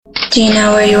Do you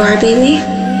know where you are, baby?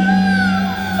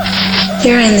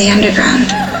 You're in the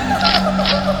underground.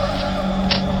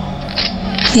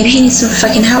 Maybe you need some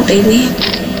fucking help, baby.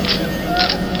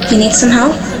 You need some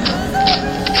help?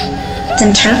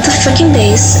 Then turn up the fucking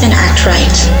bass and act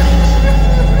right.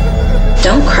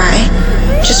 Don't cry.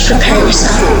 Just prepare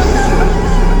yourself.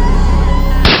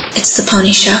 It's the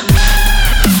Poniishow.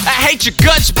 I hate your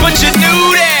guts, but you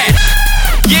knew that.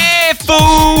 Yeah,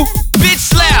 fool.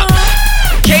 Bitch slap.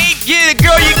 Can't get a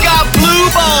girl, you got blue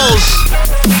balls.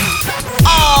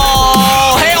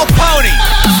 Oh, hell Ponii.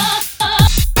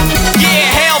 Yeah,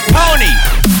 hell Ponii.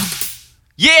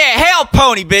 Yeah, hell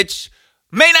Ponii, bitch.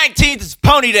 May 19th is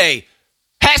Ponii Day.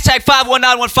 Hashtag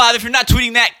 51915. If you're not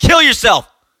tweeting that, kill yourself.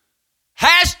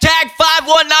 Hashtag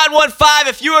 51915.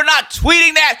 If you are not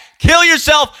tweeting that, kill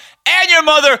yourself and your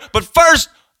mother. But first,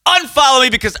 unfollow me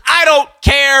because I don't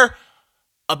care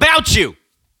about you.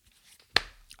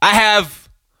 I have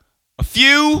a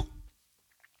few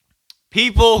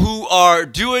people who are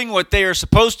doing what they are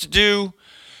supposed to do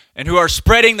and who are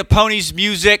spreading the Ponii's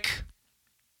music.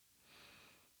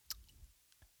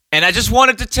 And I just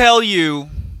wanted to tell you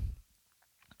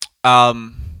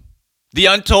the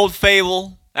untold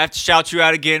fable. I have to shout you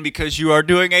out again because you are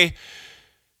doing an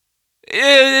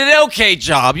okay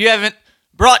job. You haven't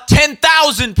brought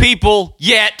 10,000 people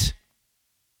yet.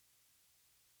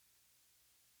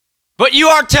 But you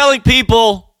are telling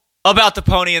people about the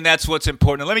Ponii, and that's what's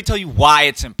important. And let me tell you why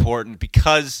it's important.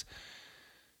 Because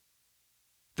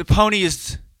the Ponii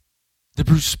is the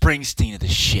Bruce Springsteen of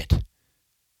this shit.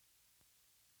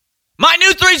 My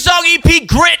new 3-song EP,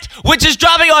 Grit, which is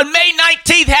dropping on May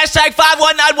 19th, hashtag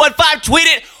 51915, tweet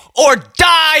it or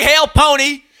die, hail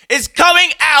Ponii, is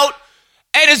coming out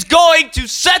and is going to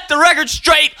set the record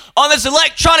straight on this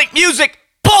electronic music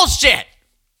bullshit.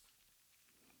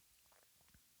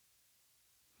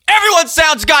 Everyone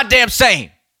sounds goddamn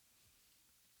sane.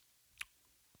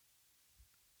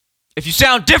 If you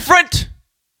sound different,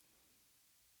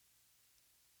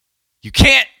 you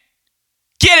can't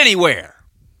get anywhere.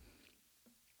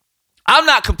 I'm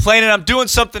not complaining. I'm doing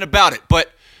something about it.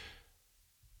 But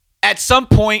at some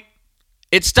point,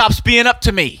 it stops being up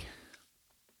to me.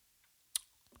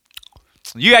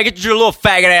 You got to get your little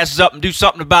faggot asses up and do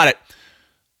something about it.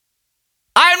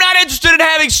 I am not interested in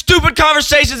having stupid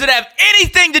conversations that have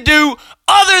anything to do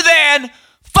other than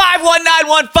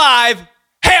 51915,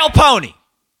 hail Ponii.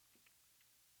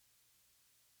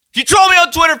 If you troll me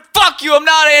on Twitter, fuck you. I'm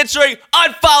not answering.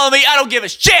 Unfollow me. I don't give a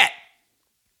shit.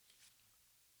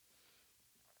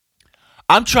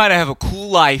 I'm trying to have a cool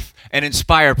life and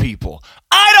inspire people.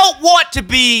 I don't want to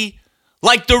be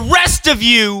like the rest of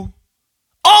you,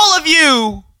 all of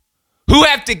you, who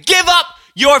have to give up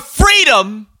your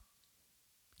freedom.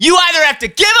 You either have to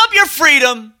give up your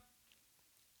freedom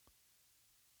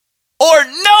or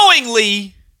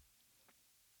knowingly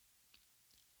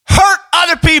hurt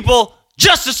other people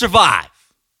just to survive.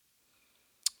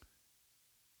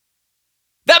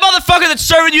 That motherfucker that's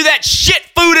serving you that shit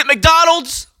food at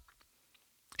McDonald's,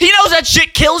 he knows that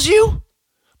shit kills you,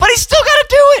 but he's still got to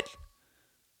do it.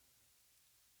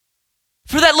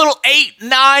 For that little $8,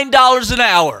 $9 an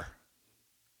hour.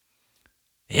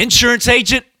 The insurance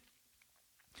agent,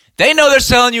 they know they're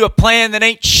selling you a plan that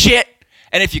ain't shit,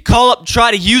 and if you call up and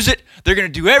try to use it, they're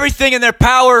going to do everything in their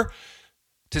power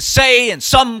to say in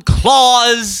some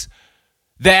clause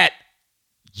that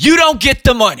you don't get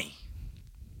the money.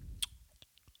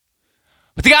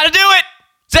 But they got to do it.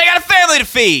 So they got a family to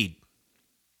feed.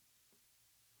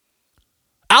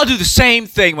 I'll do the same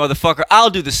thing, motherfucker.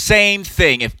 I'll do the same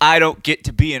thing if I don't get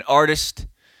to be an artist.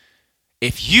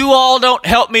 If you all don't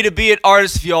help me to be an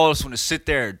artist, if you all just want to sit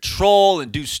there and troll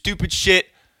and do stupid shit,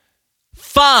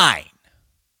 fine.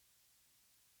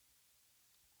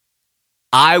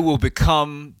 I will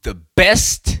become the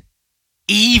best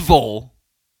evil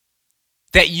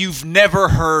that you've never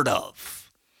heard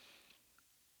of.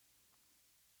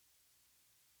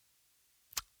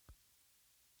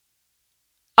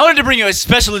 I wanted to bring you a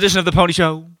special edition of the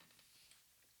Poniishow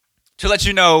to let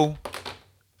you know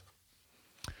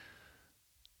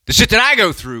the shit that I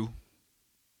go through.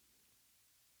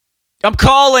 I'm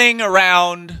calling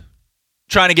around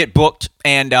trying to get booked,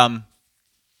 and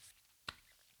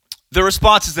the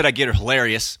responses that I get are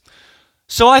hilarious.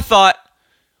 So I thought,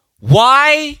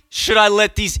 why should I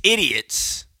let these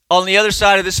idiots on the other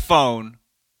side of this phone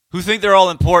who think they're all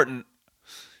important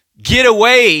get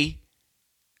away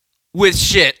with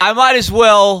shit? I might as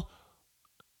well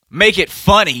make it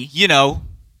funny,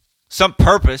 some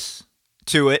purpose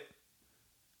to it.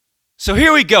 So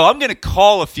here we go. I'm going to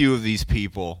call a few of these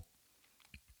people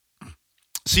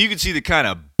so you can see the kind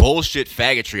of bullshit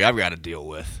faggotry I've got to deal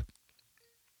with.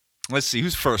 Let's see,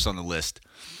 who's first on the list?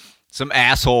 Some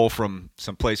asshole from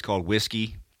some place called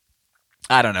Whiskey.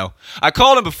 I don't know. I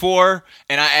called him before,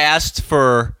 and I asked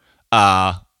for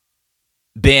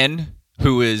Ben,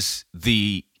 who is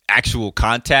the actual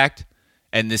contact,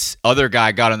 and this other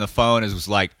guy got on the phone and was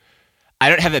like, I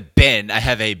don't have a Ben, I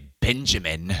have a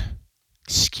Benjamin.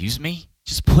 Excuse me?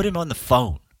 Just put him on the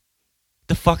phone. What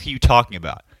the fuck are you talking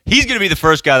about? He's going to be the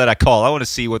first guy that I call. I want to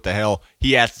see what the hell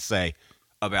he has to say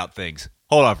about things.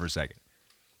 Hold on for a second.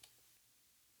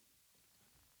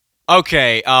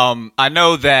 Okay, I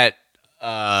know that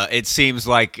it seems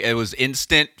like it was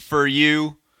instant for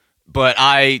you, but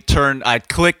I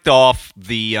clicked off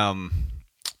the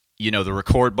the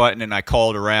record button and I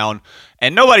called around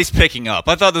and nobody's picking up.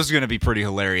 I thought this was going to be pretty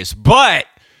hilarious, but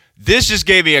this just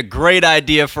gave me a great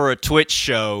idea for a Twitch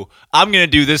show. I'm going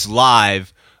to do this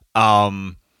live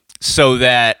so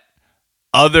that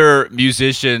other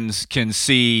musicians can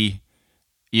see,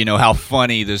 how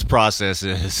funny this process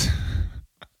is.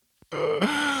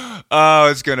 Oh,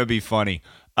 it's going to be funny.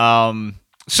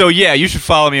 So yeah, you should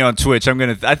follow me on Twitch. I'm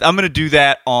going to do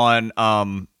that on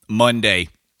Monday.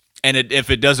 And if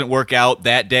it doesn't work out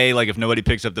that day, like if nobody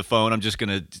picks up the phone, I'm just going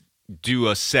to do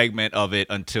a segment of it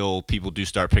until people do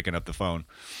start picking up the phone.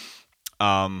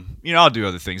 I'll do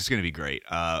other things. It's going to be great.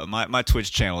 My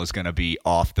Twitch channel is going to be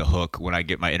off the hook when I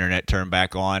get my internet turned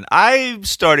back on. I'm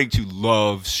starting to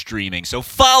love streaming. So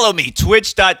follow me,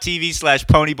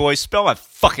 twitch.tv/ponyboy. Spell my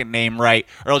fucking name right,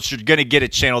 or else you're going to get a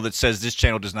channel that says this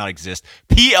channel does not exist.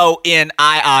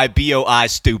 Poniiboi,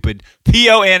 stupid.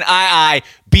 Poniiboi.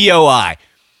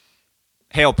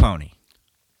 Hail Pony.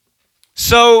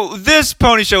 So this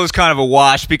Pony Show is kind of a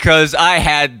wash because I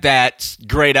had that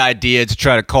great idea to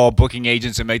try to call booking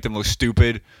agents and make them look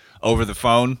stupid over the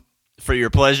phone for your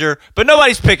pleasure, but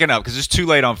nobody's picking up because it's too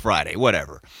late on Friday.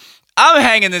 Whatever. I'm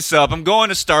hanging this up. I'm going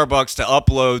to Starbucks to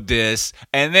upload this,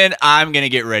 and then I'm going to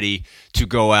get ready to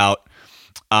go out.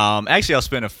 Actually, I'll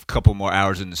spend a couple more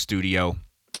hours in the studio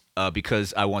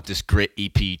because I want this Grit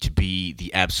EP to be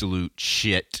the absolute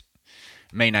shit.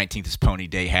 May 19th is Pony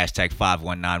Day, hashtag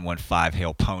 51915,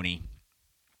 Hail Pony.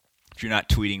 If you're not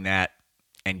tweeting that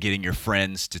and getting your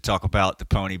friends to talk about the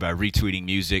Pony by retweeting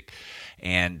music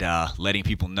and letting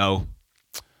people know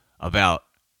about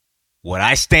what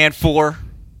I stand for,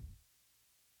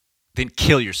 then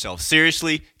kill yourself.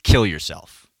 Seriously, kill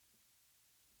yourself.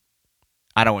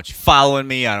 I don't want you following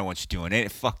me. I don't want you doing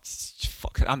it. Fuck.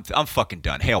 I'm fucking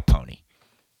done. Hail Pony.